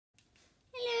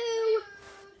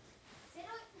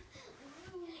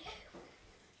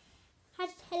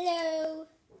Hello.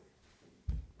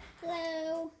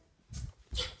 Hello.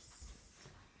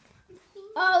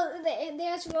 Oh,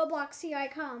 there's Roblox. Here I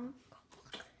come.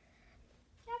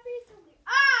 Gabby's so weird.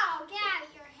 Oh, Gabby,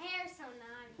 your hair's so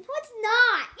naughty. No, it's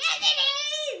not. Yes, it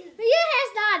is. Your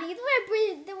hair's naughty.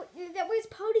 That wears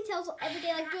ponytails every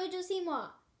day like Jojo Seymour.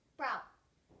 Bro.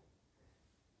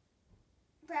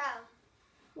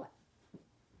 What?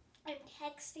 I'm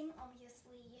texting,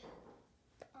 obviously.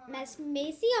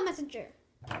 Macy or Messenger?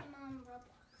 I'm on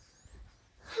Roblox.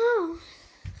 Oh.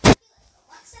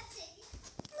 What's that thing?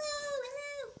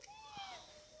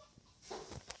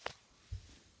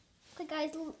 Okay,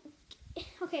 guys.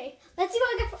 Okay, let's see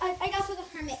what I got for the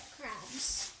hermit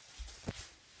crabs.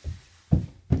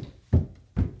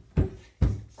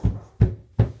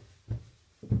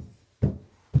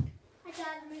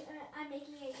 I'm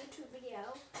making a YouTube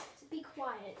video, so be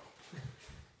quiet.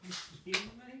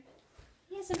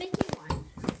 Yes, I'm making one.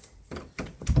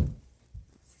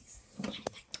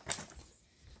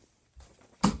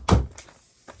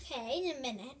 Okay, in a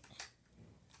minute.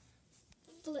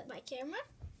 Flip my camera.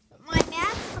 My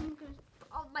map. I'm gonna put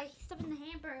all my stuff in the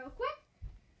hamper real quick.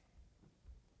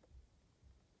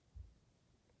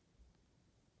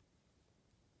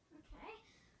 Okay.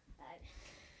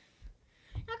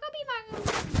 Not gonna be my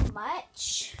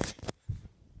much.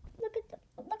 Look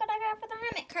what I got for the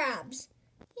hermit crabs.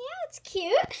 Yeah, it's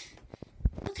cute.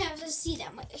 Okay, I'll just see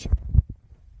them.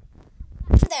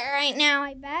 There right now,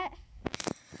 I bet.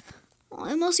 Oh,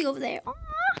 I'm mostly over there. Aww.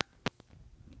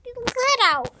 Get the red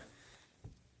out.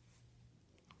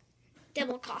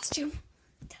 Devil costume.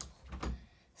 Devil.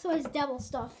 So it's devil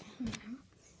stuff.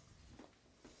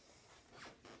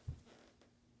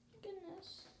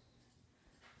 Goodness.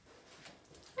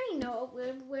 I know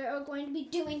what we're going to be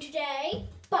doing today,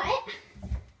 but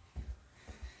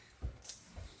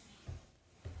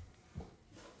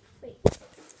wait.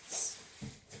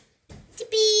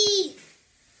 Tippy!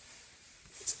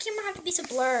 This camera have to be so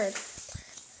blurred.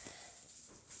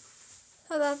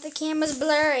 How about the camera's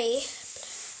blurry?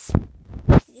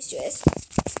 Let's do this.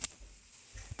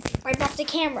 Wipe off the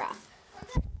camera.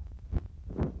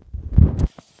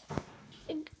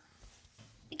 It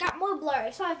got more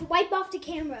blurry, so I have to wipe off the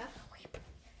camera.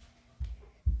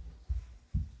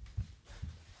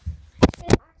 I'm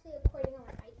actually recording on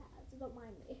my iPad, so don't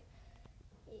mind me.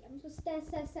 Wait, I'm just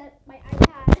gonna set my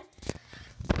iPad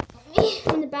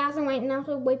in the bathroom right now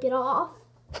to wipe it off.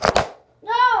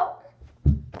 No!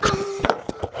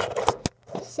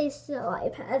 Stay still,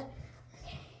 iPad.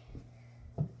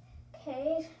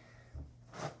 Okay.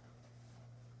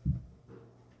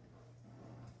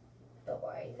 Don't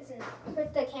worry, this is not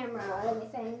hurt the camera or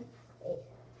anything. Wait.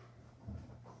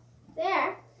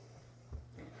 There.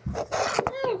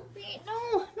 No, wait,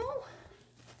 no.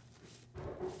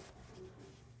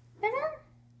 Better?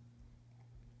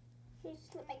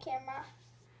 Just flip my camera.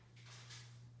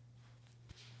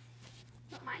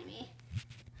 Don't mind me.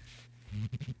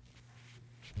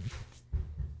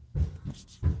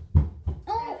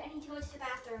 I need to go to the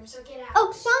bathroom, so get out.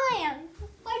 Oh, fine.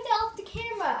 Wiped it off the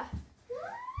camera.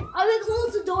 Are we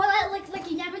close the door like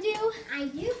you never do? I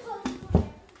do close the door.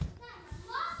 I'm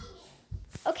locking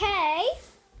it. Okay.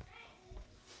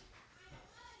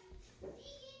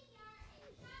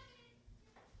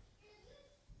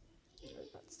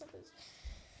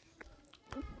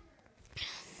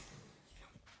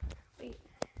 Wait.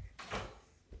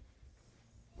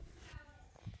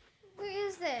 Where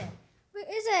is it? Where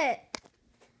is it?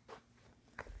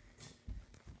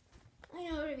 I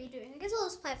know what to be doing. I guess I'll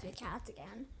just play with the cats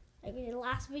again. Like we did the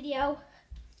last video.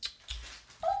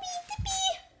 Oh, Tippy!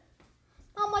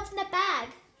 Mom, what's in the bag?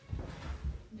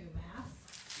 New mask.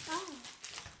 Oh.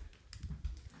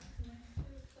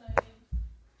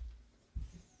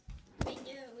 I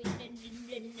know.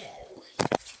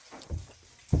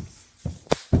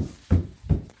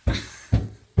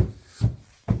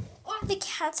 What are the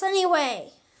cats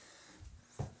anyway?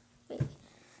 Wait.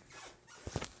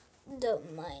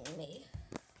 Don't mind me.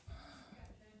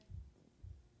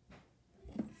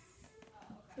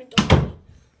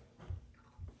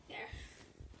 There.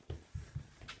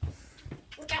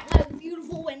 Look out my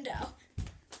beautiful window.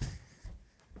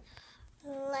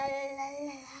 La la la.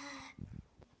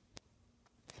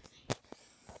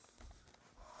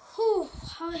 Whew,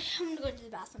 I'm gonna go to the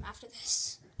bathroom after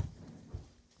this.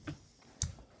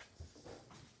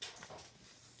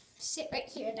 Sit right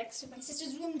here next to my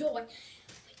sister's room door. Wait,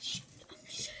 I'm gonna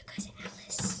show you guys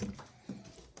Alice.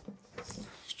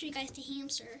 Show you guys the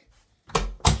hamster.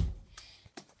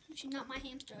 She's not my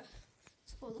hamster.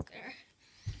 Let's go look at her.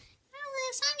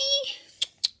 Alice, honey.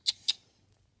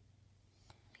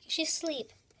 She's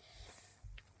asleep.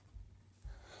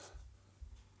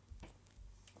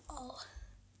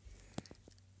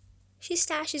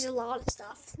 stashes a lot of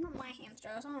stuff. It's not my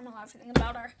hamsters. I don't know everything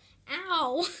about her.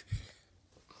 Ow!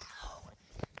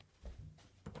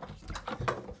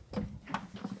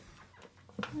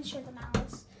 Let me show the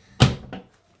mouse.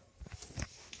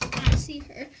 I see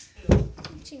her.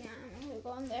 Actually, I'm gonna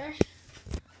go in there.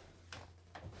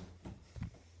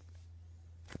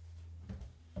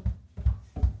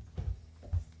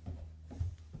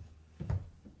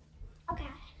 Okay.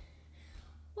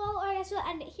 Well, I guess we'll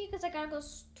end it here because I gotta go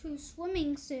to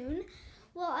swimming soon.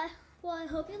 Well, I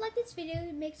hope you liked this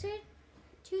video. Make sure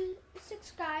to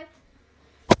subscribe.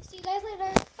 See you guys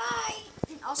later. Bye.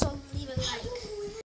 And also leave a like.